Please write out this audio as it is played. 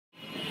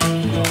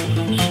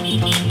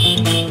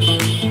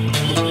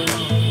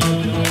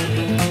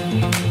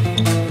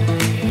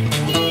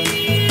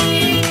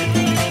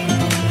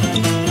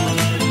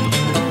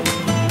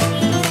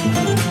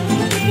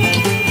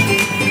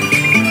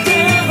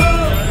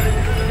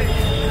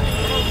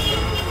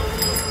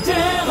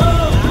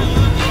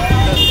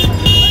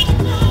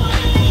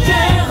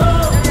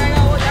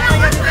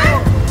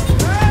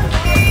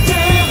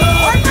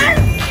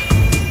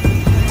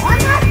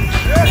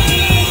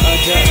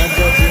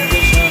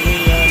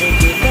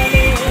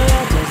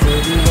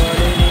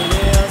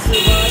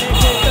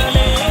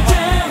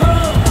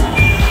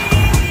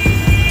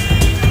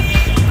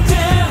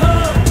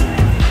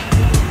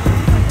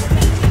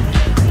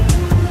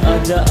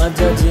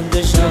आजा जिंद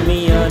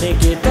शामियाने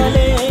के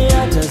तले,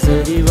 आजा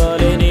सरी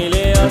वाले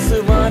नीले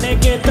आसमाने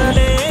के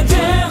तले।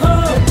 जय हो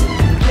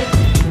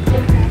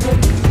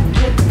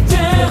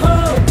जय हो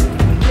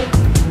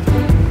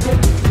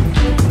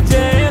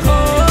जय हो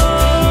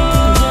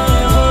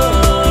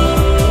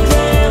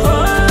जय हो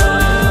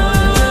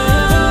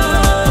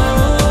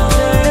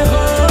जय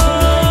हो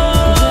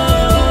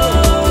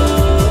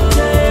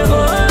जय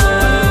हो।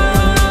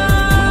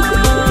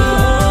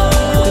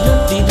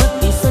 रत्ती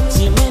रत्ती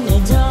सच्ची मैंने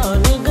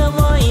जान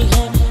गवाई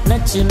है,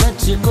 नच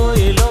नच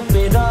कोयलों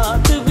पे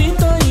रात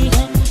बिताई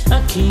है।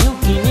 अखियों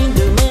की नींद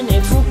मैंने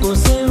फूकों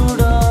से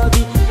उड़ा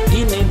दी,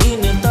 गिने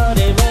गिने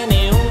तारे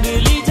मैंने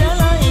उंगली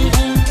जलाई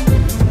है।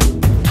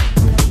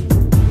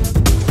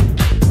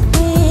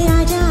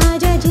 आजा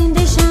आजा जिंद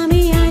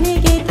शामियाने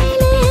के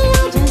तले,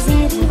 आजा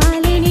सरी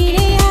वाले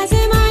नीले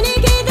आसमाने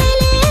के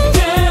तले।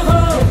 जय हो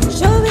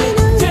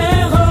शोभना जय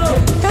हो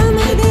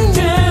कमर दे,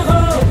 जय हो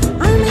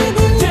हमें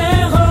दे, जय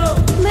हो।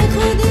 मैं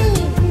खुद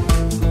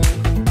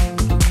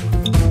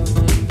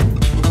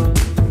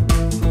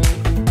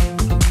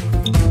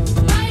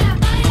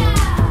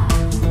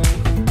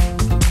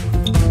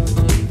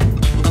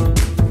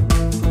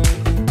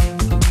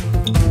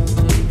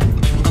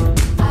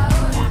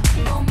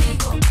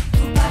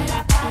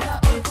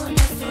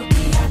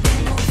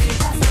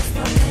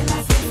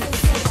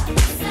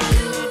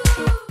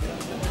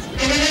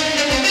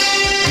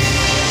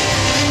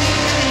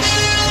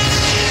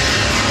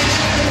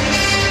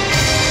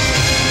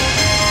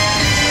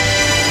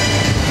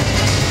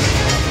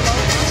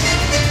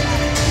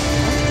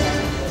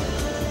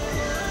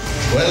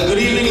Well, good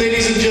evening,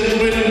 ladies and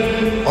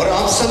gentlemen. और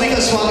आप सभी का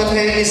स्वागत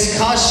है इस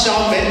खास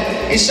शाम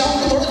में। इस शाम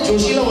को थोड़ा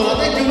जोशीला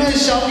बनाते हैं, क्यों ना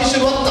इस शाम की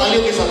शुरुआत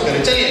तालियों के साथ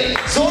करें। चलिए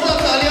जोरदार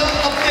तालियां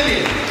अपने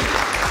लिए।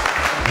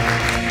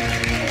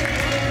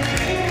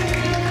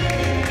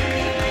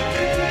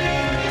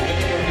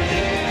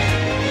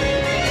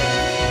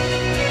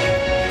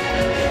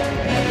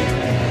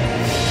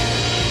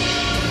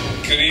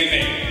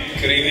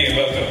 Good evening,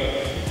 welcome.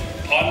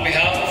 On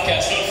behalf of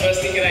Castrol,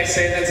 firstly can I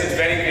say that it's a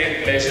very great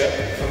pleasure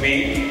for me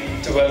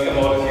to welcome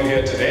all of you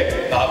here today.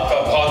 आपका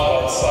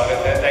बहुत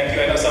स्वागत है. Thank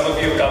you. I know some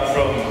of you have come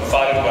from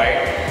far and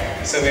wide,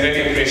 so we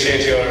really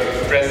appreciate your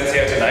presence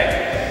here tonight.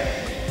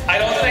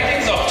 I'd also like to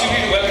take this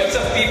opportunity to welcome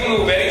some people who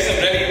are wearing some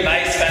really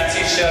nice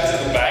fancy shirts in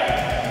the back.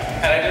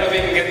 And I don't know if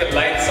we can get the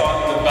lights on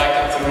in the back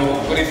of the room,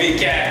 but if we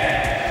can,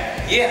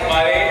 ये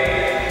हमारे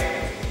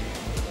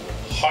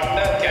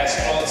Honda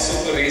Castrol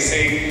Super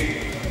Racing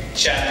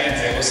champions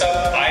है, वो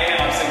सब आए हैं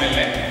आपसे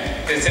मिलने।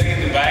 They're sitting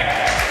in the back.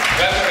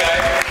 Welcome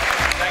guys.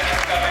 Thank you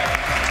for coming.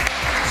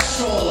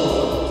 Castrol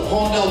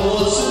Honda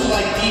World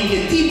Superbike team के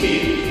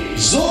टीममेट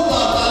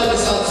जोरदार तालियों के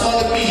साथ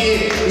स्वागत कीजिए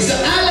Mr.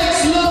 Alex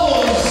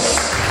Lowe's.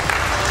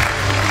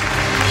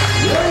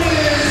 Here he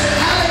is,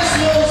 Alex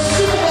Lowe's,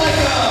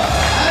 superbiker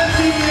and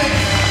teammate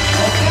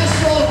of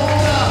Castrol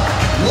Honda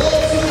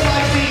World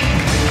Superbike team.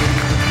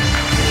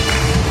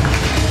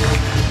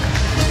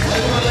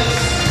 Welcome Alex.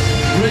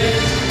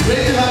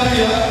 Great to have you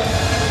here.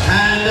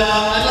 And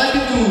I'd like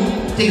you to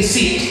take a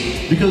seat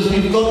because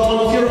we've got one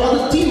of your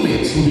other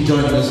teammates who will be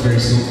joining us very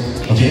soon.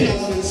 Okay.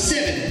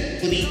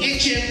 2007 for the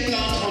HM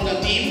Plant Honda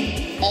team,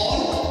 or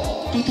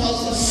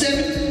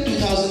 2007,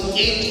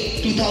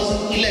 2008,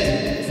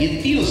 2011 ये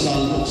तीनों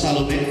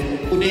सालों में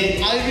उन्हें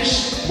Irish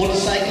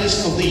Motorcyclist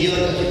of the Year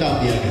का खिताब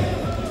दिया गया.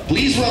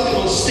 Please welcome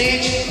on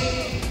stage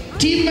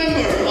team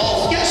member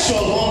of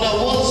Castrol Honda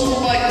World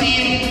Superbike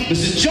team,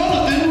 Mr.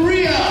 Jonathan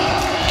Ria.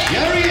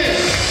 Here he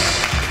is.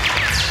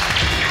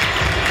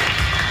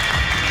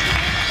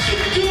 So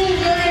two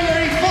very,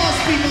 very fast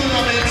people in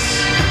our midst.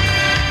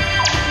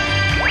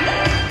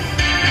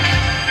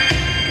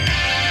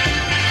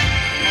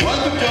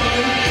 Welcome,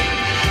 Jonathan.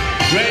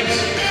 Great.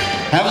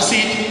 Have a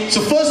seat. So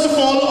first of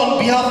all, on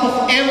behalf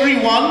of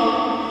everyone,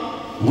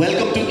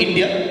 welcome to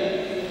India.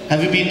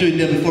 Have you been to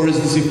India before? Is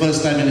this your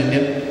first time in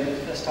India?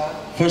 First time.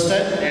 First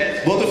time?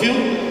 Yes. Both of you?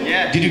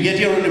 Yeah. Did you get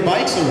here on your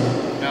bikes or?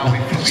 No, we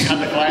had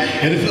the flight.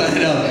 Had to fly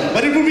down.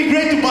 But it would be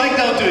great to bike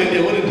down to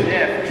India, wouldn't it?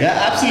 Yeah.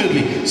 Yeah,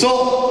 absolutely.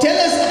 So tell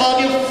us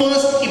about your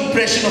first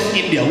impression of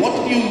India. What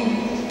did you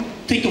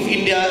think of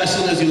India as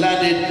soon as you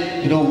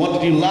landed? You know, what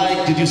did you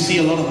like? Did you see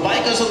a lot of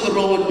bikers on the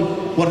road?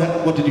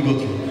 What did you go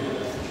through?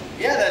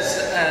 Yeah,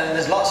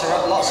 there's lots of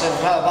lots of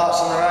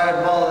motorbikes on the road,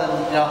 more than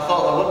I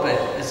thought there would be.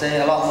 It's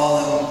a lot more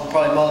than,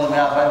 probably more than we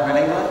have over in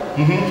England.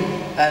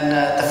 And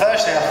the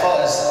first thing I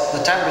thought is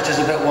the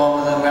temperature's a bit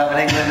warmer than we have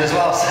in England as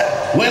well. So.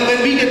 Well, when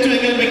we get to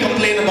England, we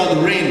complain about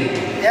the rain.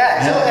 Yeah,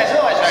 it's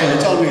always raining. So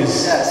it's always.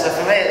 Yeah, so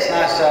for me it's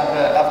nice to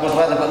have good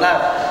weather. But now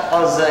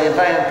I was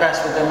very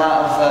impressed with the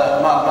amount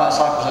of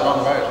motorcycles that are on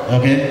the road.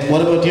 Okay.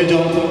 What about you,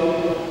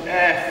 Jonathan?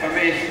 For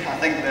me, I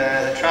think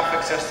the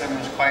traffic system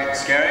is quite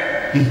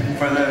scary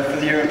for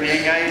the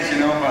European guys,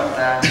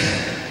 but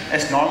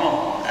it's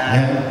normal.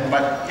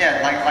 But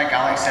yeah, like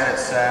Alex said,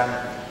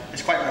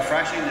 it's quite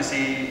refreshing to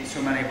see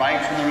so many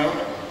bikes on the road.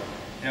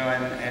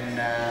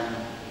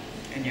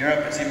 In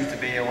Europe, it seems to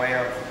be a way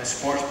of the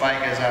sports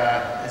bike is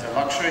a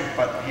luxury,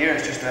 but here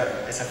it's just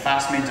a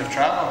fast means of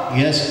travel.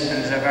 Yes. And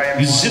it's a very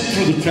you zip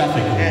through the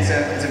traffic.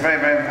 Yeah, it's a very,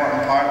 very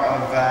important part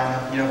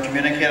of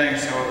communicating.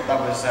 So that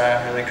was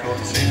really cool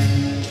to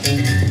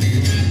see.